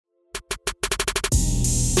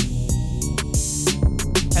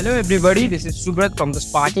Hello, everybody. This is Subrat from the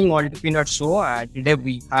Sparking Entrepreneur Show. And today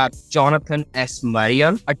we have Jonathan S.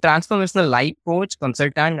 Marion, a transformational life coach,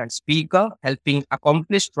 consultant, and speaker, helping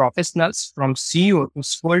accomplished professionals from CEO to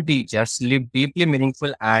school teachers live deeply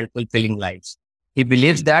meaningful and fulfilling lives. He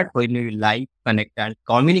believes that when we live, connect, and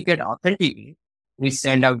communicate authentically, we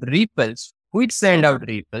send out ripples,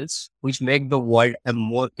 which make the world a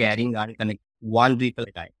more caring and connect one ripple at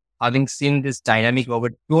a time. Having seen this dynamic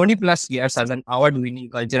over 20 plus years as an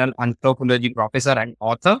award-winning cultural anthropology professor and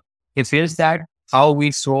author, he feels that how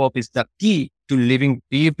we show up is the key to living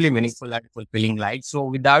deeply meaningful and fulfilling life. So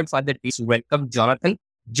without further ado, welcome Jonathan.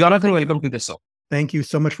 Jonathan, welcome to the show. Thank you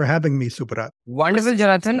so much for having me, Subrat. Wonderful,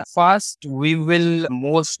 Jonathan. First, we will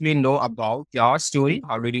mostly know about your story.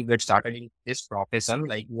 How did you get started in this profession?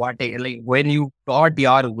 Like when you got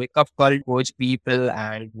your wake up call coach people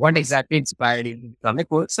and what exactly inspired you to become a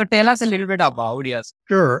coach? So tell us a little bit about yours.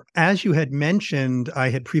 Sure. As you had mentioned, I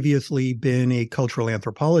had previously been a cultural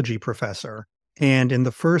anthropology professor. And in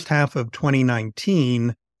the first half of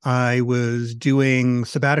 2019, I was doing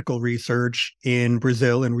sabbatical research in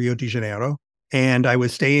Brazil, in Rio de Janeiro. And I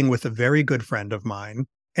was staying with a very good friend of mine.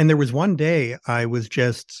 And there was one day I was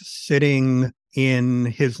just sitting in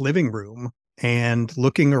his living room and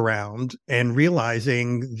looking around and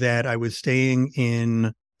realizing that I was staying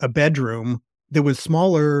in a bedroom that was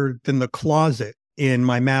smaller than the closet in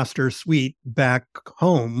my master suite back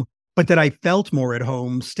home, but that I felt more at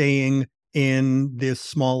home staying in this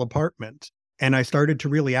small apartment. And I started to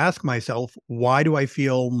really ask myself, why do I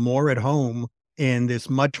feel more at home in this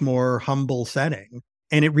much more humble setting?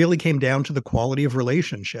 And it really came down to the quality of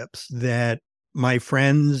relationships that my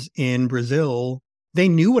friends in Brazil, they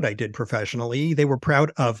knew what I did professionally. They were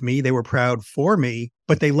proud of me. They were proud for me,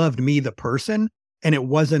 but they loved me, the person. And it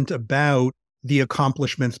wasn't about the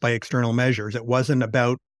accomplishments by external measures. It wasn't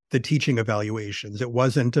about the teaching evaluations. It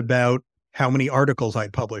wasn't about how many articles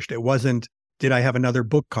I'd published. It wasn't, did I have another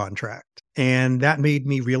book contract? And that made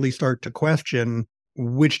me really start to question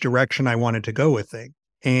which direction I wanted to go with things.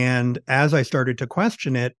 And as I started to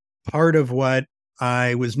question it, part of what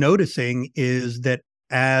I was noticing is that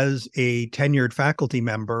as a tenured faculty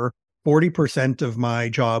member, 40% of my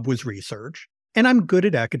job was research. And I'm good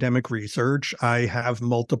at academic research. I have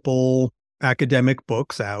multiple academic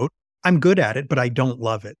books out. I'm good at it, but I don't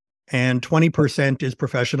love it. And 20% is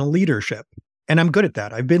professional leadership. And I'm good at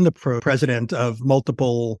that. I've been the president of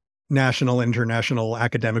multiple national, international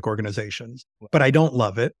academic organizations, but I don't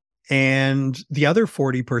love it. And the other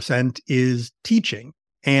 40% is teaching.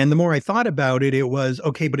 And the more I thought about it, it was,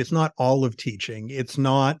 okay, but it's not all of teaching. It's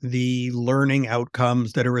not the learning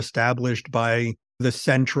outcomes that are established by the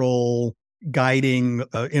central guiding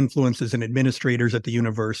influences and administrators at the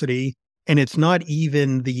university. And it's not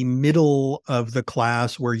even the middle of the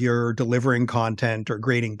class where you're delivering content or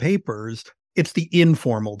grading papers. It's the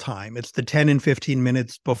informal time. It's the 10 and 15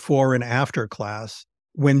 minutes before and after class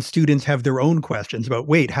when students have their own questions about,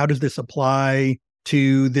 wait, how does this apply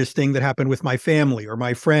to this thing that happened with my family or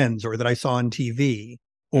my friends or that I saw on TV?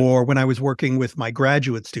 Or when I was working with my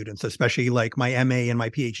graduate students, especially like my MA and my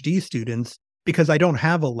PhD students, because I don't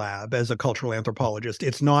have a lab as a cultural anthropologist.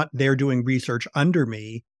 It's not they're doing research under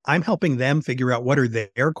me. I'm helping them figure out what are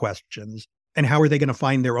their questions and how are they going to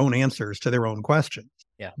find their own answers to their own questions.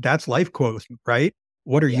 Yeah. That's life quotient, right?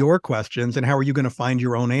 What are your questions and how are you going to find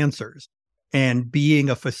your own answers? And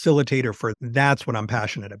being a facilitator for that's what I'm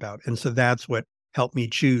passionate about. And so that's what helped me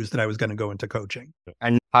choose that I was going to go into coaching.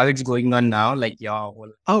 And how it's going on now?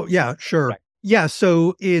 Oh, yeah, sure. Right. Yeah,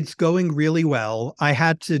 so it's going really well. I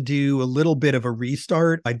had to do a little bit of a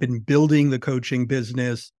restart. I'd been building the coaching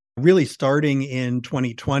business really starting in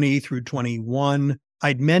 2020 through 21.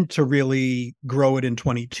 I'd meant to really grow it in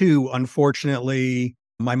 22. Unfortunately,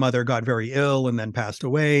 my mother got very ill and then passed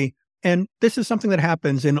away. And this is something that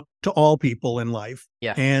happens to all people in life.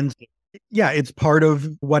 Yeah. And yeah, it's part of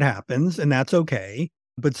what happens and that's okay.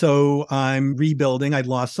 But so I'm rebuilding. I'd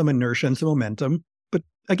lost some inertia and some momentum. But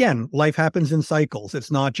again, life happens in cycles.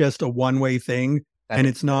 It's not just a one-way thing. And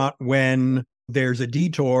it's not when there's a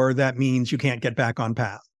detour that means you can't get back on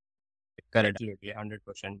path. Correct. Absolutely,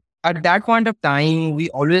 100%. At that point of time, we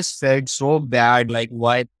always felt so bad, like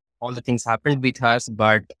why all the things happened with us.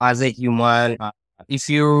 But as a human, if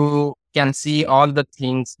you can see all the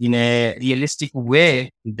things in a realistic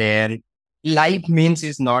way, then life means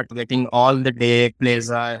is not getting all the day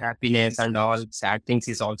pleasure, happiness, and all sad things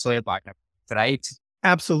is also a part of it, right?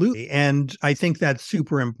 Absolutely. And I think that's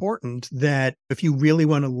super important that if you really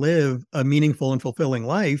want to live a meaningful and fulfilling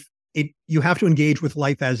life, you have to engage with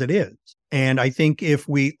life as it is. And I think if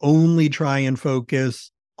we only try and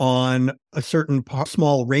focus on a certain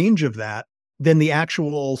small range of that, then the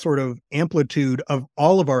actual sort of amplitude of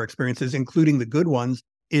all of our experiences, including the good ones,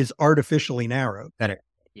 is artificially narrowed. Correct.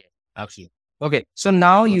 Yeah, absolutely. Okay. So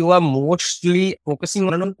now you are mostly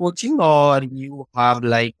focusing on coaching, or you have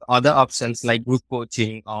like other options like group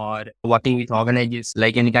coaching or working with organizations,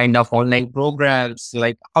 like any kind of online programs.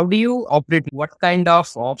 Like, how do you operate? What kind of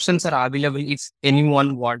options are available if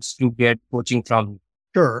anyone wants to get coaching from you?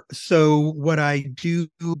 Sure. So what I do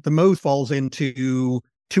the most falls into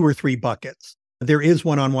two or three buckets. There is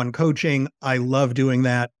one-on-one coaching. I love doing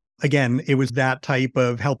that. Again, it was that type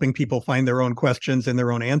of helping people find their own questions and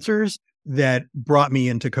their own answers that brought me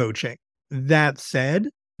into coaching. That said,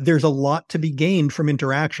 there's a lot to be gained from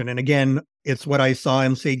interaction. And again, it's what I saw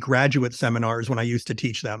in, say, graduate seminars when I used to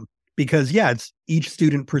teach them. Because, yeah, it's each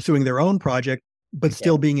student pursuing their own project, but Yeah.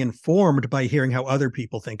 still being informed by hearing how other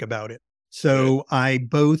people think about it. Good. So I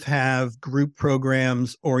both have group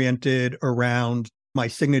programs oriented around my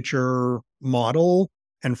signature model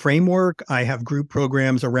and framework. I have group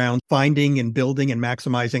programs around finding and building and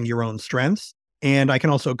maximizing your own strengths. And I can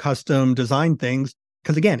also custom design things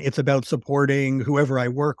because, again, it's about supporting whoever I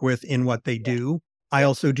work with in what they Yeah. do. I Yeah.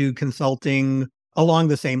 also do consulting along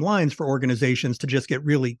the same lines for organizations to just get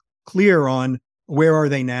really clear on where are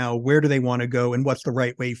they now, where do they want to go, and what's the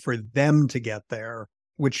right way for them to get there,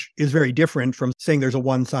 which is very different from saying there's a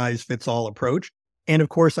one size fits all approach. And of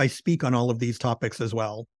course, I speak on all of these topics as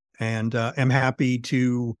well, and am happy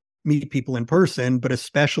to meet people in person, but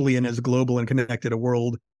especially in as global and connected a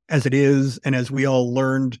world as it is. And as we all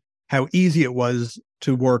learned how easy it was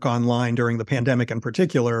to work online during the pandemic in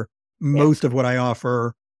particular, Yeah. most of what I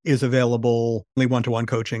offer is available only one-to-one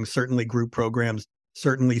coaching, certainly group programs,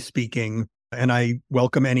 certainly speaking. And I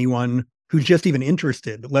welcome anyone who's just even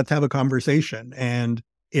interested. Let's have a conversation. And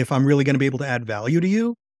if I'm really going to be able to add value to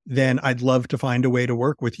you, then I'd love to find a way to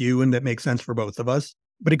work with you and that makes sense for both of us.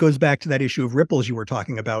 But it goes back to that issue of ripples you were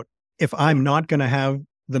talking about. If I'm not going to have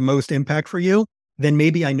the most impact for you, then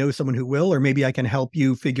maybe I know someone who will, or maybe I can help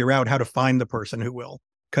you figure out how to find the person who will.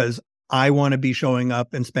 Because I want to be showing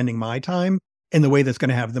up and spending my time in the way that's going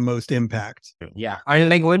to have the most impact. Yeah. And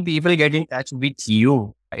like when people get in touch with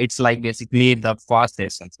you, it's like basically the fast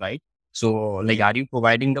sessions, right? So like, are you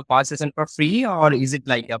providing the fast session for free or is it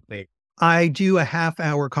like a paid? I do a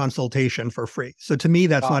half-hour consultation for free. So to me,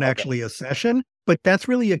 that's Oh, not okay. actually a session, but that's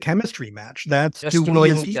really a chemistry match. That's, do Just to we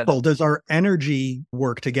knowing as each other. people, does our energy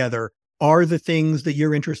work together? Are the things that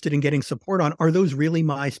you're interested in getting support on, are those really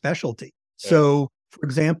my specialty? Yeah. So, for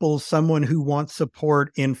example, someone who wants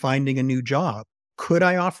support in finding a new job, could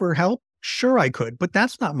I offer help? Sure, I could, but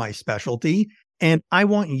that's not my specialty. And I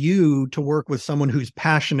want you to work with someone who's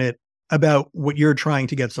passionate about what you're trying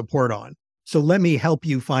to get support on. So let me help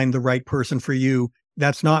you find the right person for you.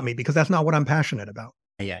 That's not me because that's not what I'm passionate about.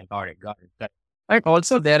 Yeah, got it, got it. And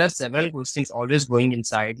also, there are several questions always going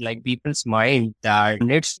inside, like people's mind that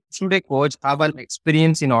next should a coach have an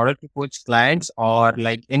experience in order to coach clients, or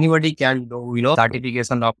like anybody can do,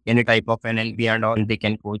 certification of any type of NLP and all, they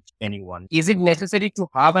can coach anyone. Is it necessary to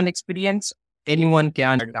have an experience? Anyone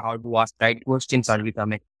can, how to ask right questions or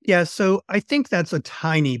become a Yeah, so I think that's a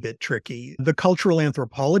tiny bit tricky. The cultural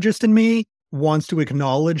anthropologist in me wants to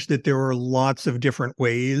acknowledge that there are lots of different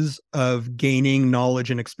ways of gaining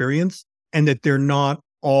knowledge and experience, and that they're not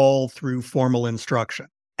all through formal instruction.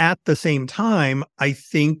 At the same time, I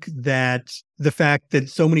think that the fact that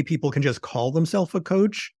so many people can just call themselves a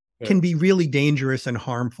coach yeah, can be really dangerous and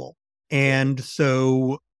harmful. yeah, And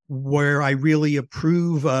so, where I really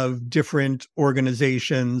approve of different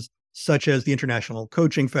organizations such as the International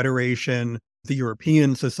Coaching Federation, the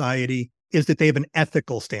European Society, is that they have an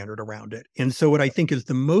ethical standard around it. And so, what I think is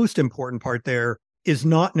the most important part there is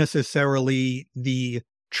not necessarily the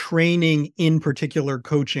training in particular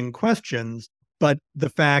coaching questions, but the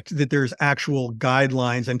fact that there's actual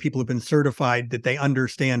guidelines and people have been certified that they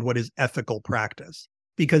understand what is ethical practice.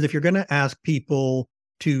 Because if you're going to ask people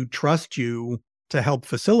to trust you to help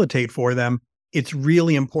facilitate for them, it's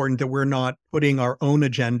really important that we're not putting our own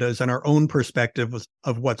agendas and our own perspectives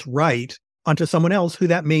of what's right onto someone else who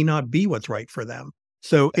that may not be what's right for them.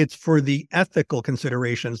 So it's for the ethical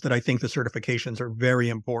considerations that I think the certifications are very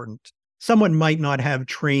important. Someone might not have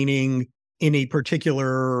training in a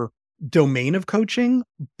particular domain of coaching,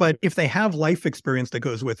 but if they have life experience that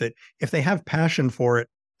goes with it, if they have passion for it,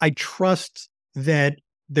 I trust that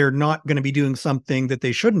they're not going to be doing something that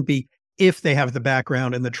they shouldn't be if they have the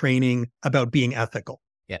background and the training about being ethical.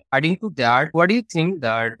 yeah. Adding to that, what do you think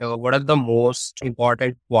that what are the most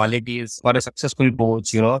important qualities for a successful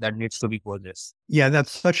coach, that needs to be possessed? Yeah,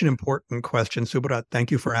 that's such an important question, Subrat.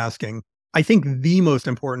 Thank you for asking. I think the most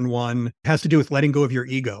important one has to do with letting go of your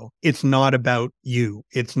ego. It's not about you.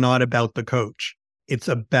 It's not about the coach. It's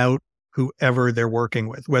about whoever they're working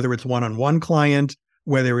with, whether it's one-on-one client,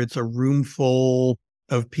 whether it's a room full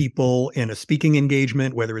of people in a speaking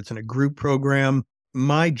engagement, whether it's in a group program.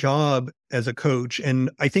 My job as a coach, and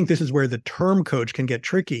I think this is where the term coach can get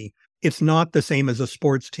tricky. It's not the same as a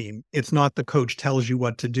sports team. It's not the coach tells you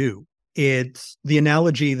what to do. It's the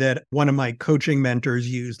analogy that one of my coaching mentors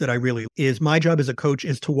used that I really is my job as a coach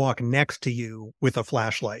is to walk next to you with a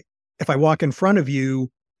flashlight. If I walk in front of you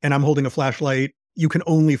and I'm holding a flashlight, you can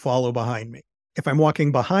only follow behind me. If I'm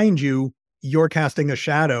walking behind you, you're casting a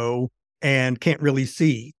shadow and can't really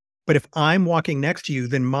see. But if I'm walking next to you,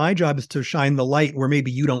 then my job is to shine the light where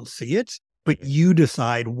maybe you don't see it, but you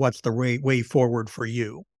decide what's the way forward for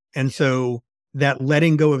you. And so that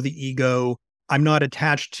letting go of the ego, I'm not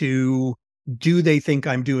attached to, do they think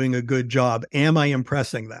I'm doing a good job? Am I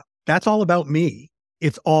impressing them? That's all about me.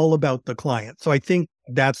 It's all about the client. So I think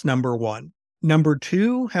that's number one. Number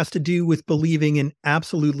two has to do with believing in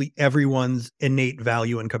absolutely everyone's innate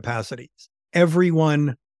value and capacities.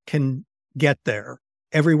 Everyone can get there.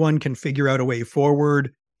 Everyone can figure out a way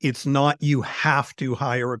forward. It's not you have to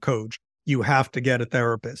hire a coach. You have to get a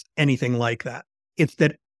therapist, anything like that. It's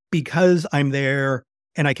that because I'm there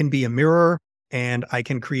and I can be a mirror and I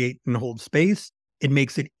can create and hold space, it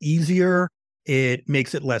makes it easier. It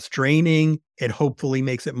makes it less draining. It hopefully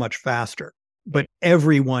makes it much faster. But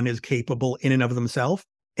everyone is capable in and of themselves.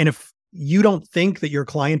 And if you don't think that your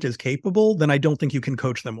client is capable, then I don't think you can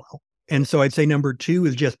coach them well. And so I'd say number two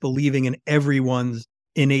is just believing in everyone's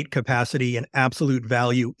innate capacity and absolute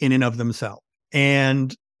value in and of themselves.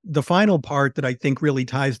 And the final part that I think really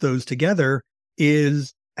ties those together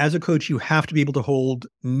is, as a coach, you have to be able to hold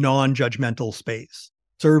non-judgmental space,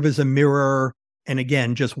 serve as a mirror, and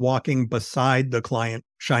again, just walking beside the client,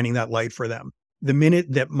 shining that light for them. The minute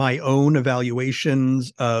that my own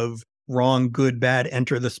evaluations of wrong, good, bad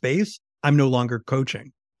enter the space, I'm no longer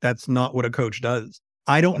coaching. That's not what a coach does.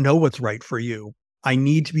 I don't know what's right for you. I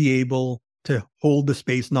need to be able to hold the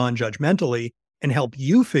space non-judgmentally and help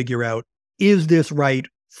you figure out, is this right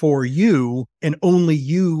for you? And only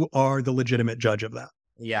you are the legitimate judge of that.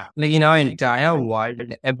 Yeah. Like in our entire world,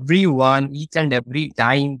 everyone, each and every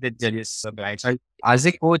time the judges, right? So as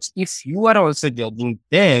a coach, if you are also judging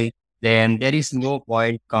them, then there is no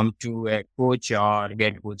point come to a coach or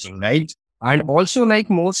get coaching, right? And also, like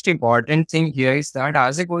most important thing here is that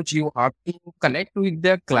as a coach, you have to connect with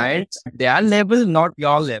the clients at their level, not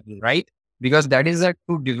your level, right? Because that is a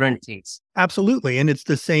two different things. Absolutely. And it's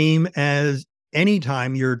the same as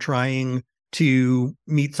anytime you're trying to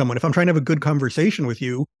meet someone. If I'm trying to have a good conversation with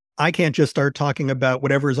you, I can't just start talking about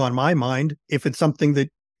whatever is on my mind if it's something that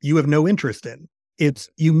you have no interest in. It's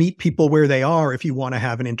you meet people where they are if you want to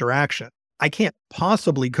have an interaction. I can't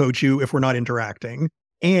possibly coach you if we're not interacting.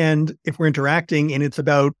 And if we're interacting and it's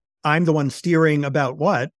about, I'm the one steering about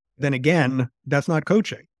what, then again, that's not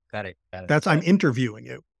coaching. Correct. That's I'm interviewing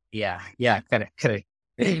you. Yeah. Correct.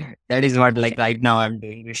 That is what like right now I'm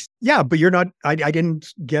doing. Yeah, but you're not, I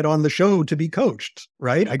didn't get on the show to be coached,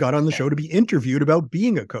 right? I got on the show to be interviewed about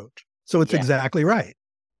being a coach. So it's exactly right.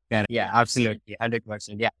 Yeah, absolutely.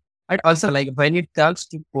 100%. Yeah. And also like when it comes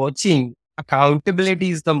to coaching,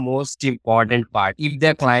 accountability is the most important part. If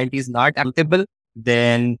their client is not accountable,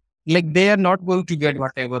 then like they are not going to get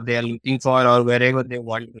whatever they are looking for or wherever they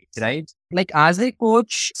want it, right? Like as a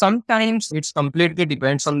coach, sometimes it's completely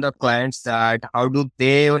depends on the clients that how do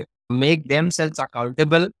they make themselves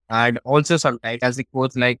accountable. And also sometimes as a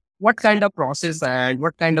coach, like what kind of process and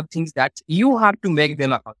what kind of things that you have to make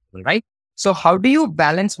them accountable, right? So how do you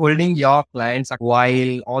balance holding your clients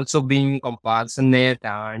while also being compassionate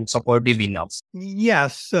and supportive enough? Yeah.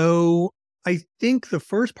 So I think the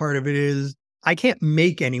first part of it is I can't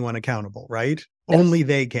make anyone accountable, right? Only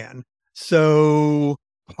they can. So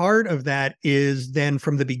part of that is then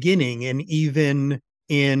from the beginning, and even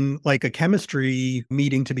in like a chemistry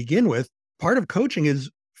meeting to begin with, part of coaching is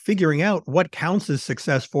figuring out what counts as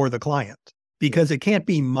success for the client, because it can't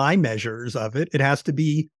be my measures of it. It has to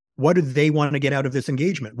be, what do they want to get out of this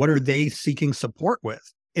engagement? What are they seeking support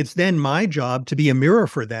with? It's then my job to be a mirror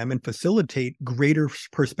for them and facilitate greater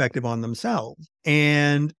perspective on themselves.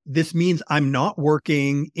 And this means I'm not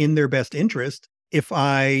working in their best interest if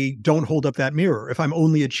I don't hold up that mirror, if I'm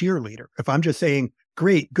only a cheerleader, if I'm just saying,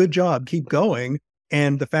 great, good job, keep going.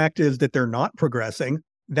 And the fact is that they're not progressing,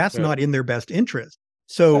 that's not in their best interest.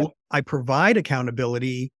 So I provide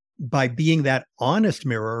accountability by being that honest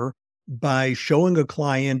mirror, by showing a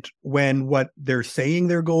client when what they're saying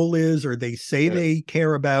their goal is, or they say they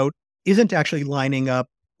care about, isn't actually lining up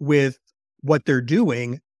with what they're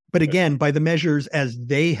doing. but again, by the measures as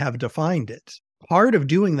they have defined it. Part of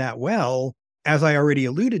doing that well, as I already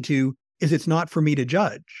alluded to, is it's not for me to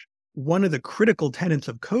judge. One of the critical tenets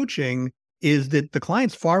of coaching is that the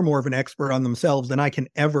client's far more of an expert on themselves than I can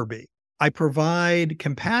ever be. I provide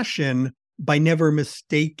compassion by never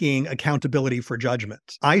mistaking accountability for judgment.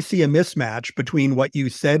 I see a mismatch between what you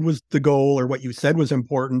said was the goal or what you said was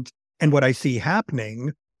important and what I see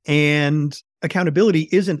happening. And accountability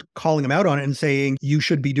isn't calling them out on it and saying, you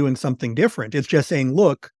should be doing something different. It's just saying,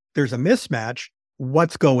 look, there's a mismatch.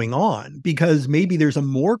 What's going on? Because maybe there's a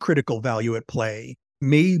more critical value at play.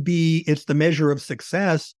 Maybe it's the measure of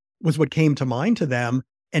success was what came to mind to them.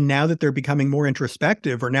 And now that they're becoming more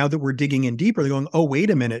introspective, or now that we're digging in deeper, they're going, oh, wait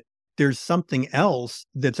a minute, there's something else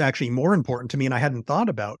that's actually more important to me and I hadn't thought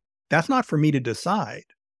about. That's not for me to decide.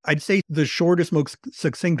 I'd say the shortest, most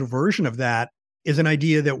succinct version of that is an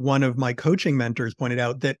idea that one of my coaching mentors pointed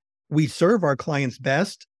out, that we serve our clients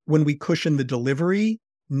best when we cushion the delivery,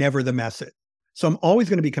 never the message. So I'm always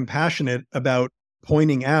going to be compassionate about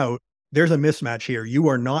pointing out there's a mismatch here. You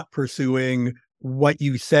are not pursuing what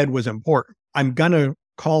you said was important. I'm going to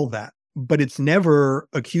call that, but it's never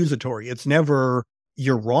accusatory. It's never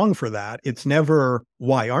you're wrong for that. It's never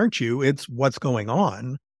why aren't you? It's what's going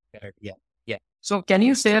on. Yeah. Yeah. So can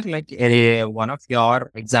you share like one of your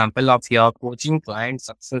example of your coaching client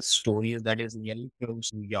success stories that is really close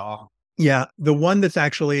to your? Yeah. The one that's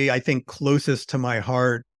actually, I think, closest to my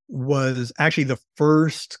heart was actually the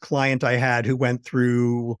first client I had who went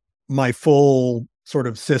through my full sort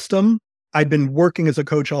of system. I'd been working as a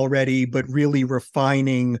coach already, but really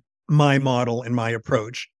refining my model and my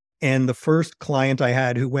approach. And the first client I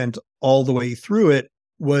had who went all the way through it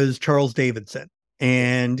was Charles Davidson.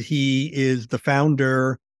 And he is the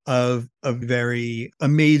founder of a very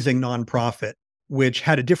amazing nonprofit, which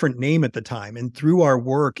had a different name at the time. And through our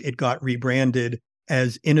work, it got rebranded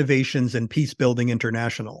as Innovations and Peace Building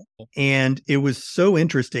International. And it was so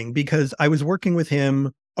interesting because I was working with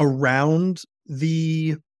him around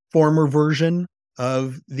the former version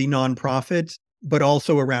of the nonprofit, but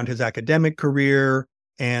also around his academic career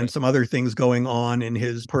and some other things going on in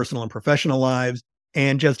his personal and professional lives.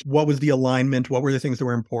 And just what was the alignment? What were the things that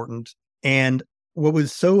were important? And what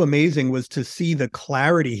was so amazing was to see the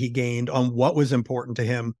clarity he gained on what was important to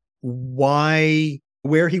him, why,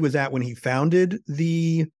 where he was at when he founded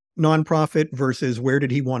the nonprofit versus where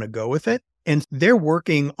did he want to go with it. And they're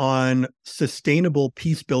working on sustainable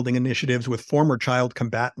peace building initiatives with former child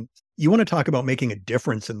combatants. You want to talk about making a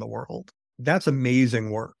difference in the world. That's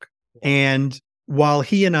amazing work. And while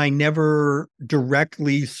he and I never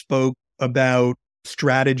directly spoke about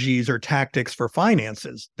strategies or tactics for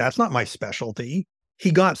finances, that's not my specialty. He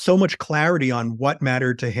got so much clarity on what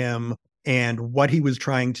mattered to him and what he was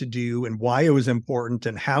trying to do and why it was important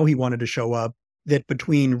and how he wanted to show up, that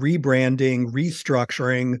between rebranding,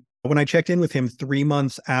 restructuring, when I checked in with him 3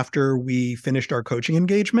 months after we finished our coaching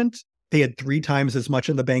engagement, they had 3 times as much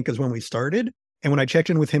in the bank as when we started. And when I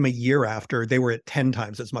checked in with him a year after, they were at 10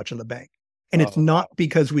 times as much in the bank. And it's not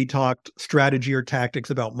because we talked strategy or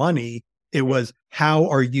tactics about money. It was, how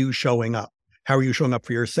are you showing up? How are you showing up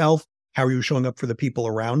for yourself? How are you showing up for the people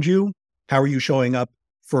around you? How are you showing up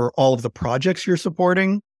for all of the projects you're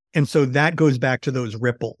supporting? And so that goes back to those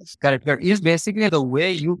ripples. Correct. It's basically the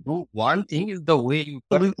way you do one thing is the way you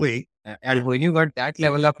Absolutely. and when you got that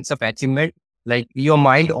level of achievement, like your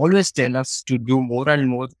mind always tells us to do more and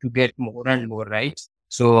more to get more and more, right?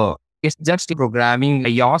 So it's just programming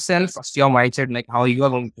yourself, your mindset, like how you are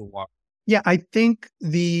going to work. Yeah, I think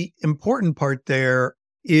the important part there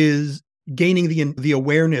is gaining the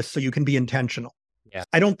awareness so you can be intentional. Yeah.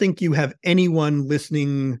 I don't think you have anyone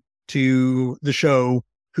listening to the show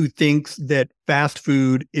who thinks that fast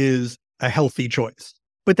food is a healthy choice.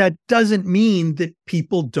 But that doesn't mean that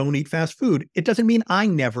people don't eat fast food. It doesn't mean I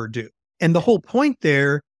never do. And the whole point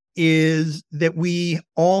there is that we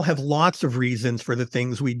all have lots of reasons for the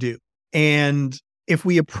things we do. And if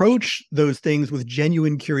we approach those things with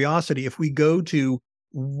genuine curiosity, if we go to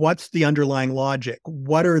what's the underlying logic,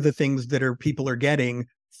 what are the things that people are getting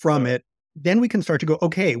from it, then we can start to go,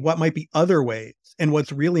 okay, what might be other ways and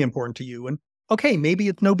what's really important to you? And okay, maybe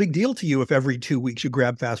it's no big deal to you if every 2 weeks you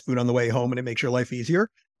grab fast food on the way home and it makes your life easier.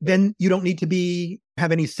 Then you don't need to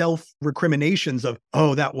have any self-recriminations of,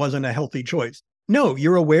 oh, that wasn't a healthy choice. No,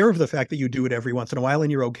 you're aware of the fact that you do it every once in a while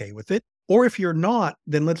and you're okay with it. Or if you're not,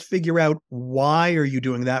 then let's figure out, why are you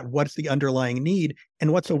doing that? What's the underlying need?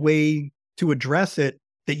 And what's a way to address it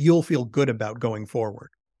that you'll feel good about going forward?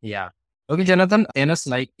 Yeah. Okay, Jonathan, Enos,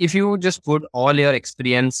 like if you just put all your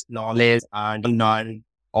experience, knowledge, and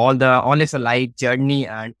all this life journey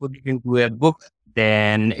and put it into a book,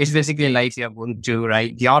 Then it's basically like you're going to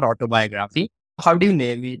write your autobiography. How do you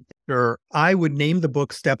name it? Sure. I would name the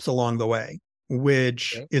book Steps Along the Way,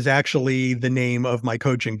 which Okay. is actually the name of my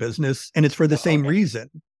coaching business. And it's for the Oh, same okay. reason,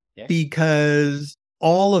 Yeah. because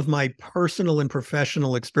all of my personal and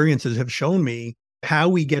professional experiences have shown me how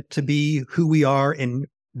we get to be who we are in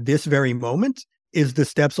this very moment is the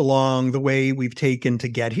steps along the way we've taken to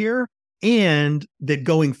get here. And that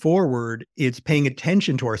going forward, it's paying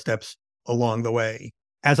attention to our steps along the way.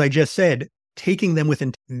 As I just said, taking them with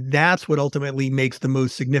that's what ultimately makes the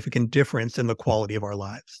most significant difference in the quality of our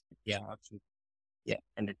lives. Yeah, absolutely. Yeah,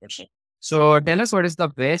 100%. So tell us what is the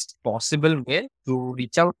best possible way to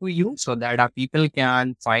reach out to you so that our people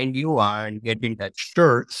can find you and get in touch.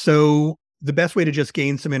 Sure. So the best way to just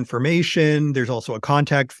gain some information, there's also a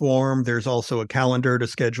contact form, there's also a calendar to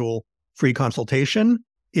schedule free consultation,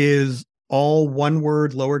 is all one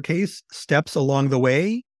word lowercase steps along the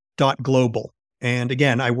way dot global. And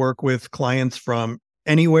again, I work with clients from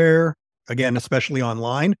anywhere, again, especially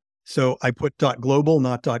online. So I put .global,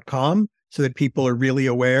 not .com, so that people are really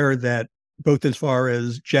aware that both as far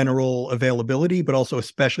as general availability, but also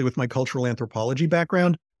especially with my cultural anthropology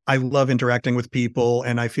background, I love interacting with people.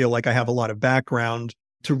 And I feel like I have a lot of background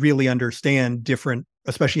to really understand different,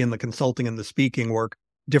 especially in the consulting and the speaking work,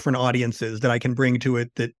 different audiences that I can bring to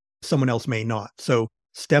it that someone else may not. So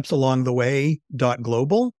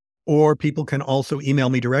stepsalongtheway.global, or people can also email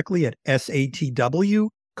me directly at SATW Sure.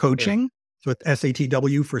 coaching. So it's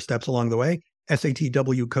SATW for steps along the way,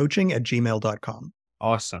 SATW coaching at gmail.com.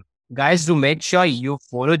 Awesome. Guys, do make sure you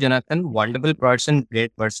follow Jonathan. Wonderful person,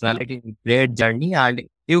 great personality, great journey, and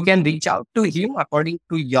you can reach out to him according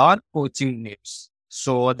to your coaching needs.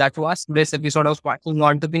 So that was today's episode of Sparking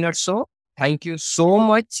Entrepreneur Show. Thank you so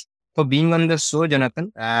much for being on the show,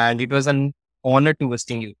 Jonathan. And it was an honor to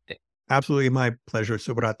hosting you today. Absolutely my pleasure,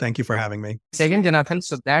 Subrat. Thank you for having me. Second, Jonathan.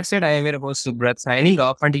 So that's it. I am your host, Subrat, signing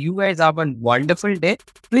off. And you guys have a wonderful day.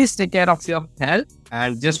 Please take care of your health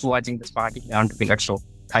and just watching the Sparking Entrepreneur Show.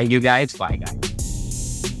 Thank you guys. Bye, guys.